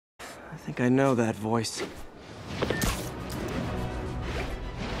think I know that voice.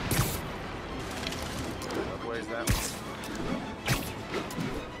 What way is that?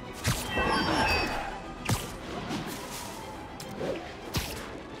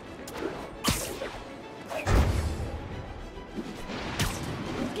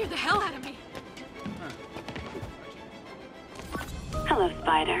 Scared the hell out of me. Hello,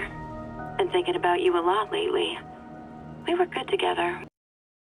 Spider. Been thinking about you a lot lately. We were good together,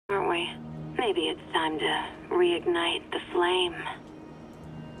 weren't we? Maybe it's time to reignite the flame.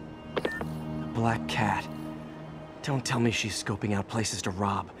 Black Cat. Don't tell me she's scoping out places to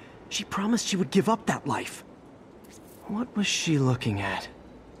rob. She promised she would give up that life. What was she looking at?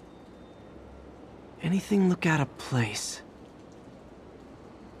 Anything look out of place?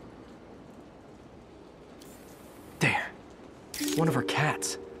 There. One of her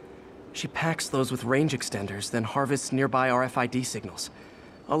cats. She packs those with range extenders, then harvests nearby RFID signals.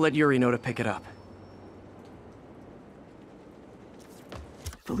 I'll let Yuri know to pick it up.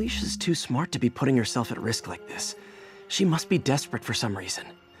 Felicia's too smart to be putting herself at risk like this. She must be desperate for some reason.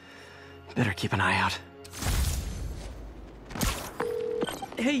 Better keep an eye out.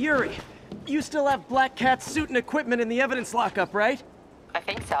 Hey, Yuri. You still have Black Cat's suit and equipment in the evidence lockup, right? I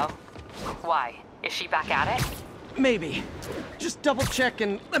think so. Why? Is she back at it? Maybe. Just double check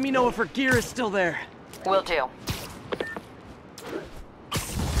and let me know if her gear is still there. Will do.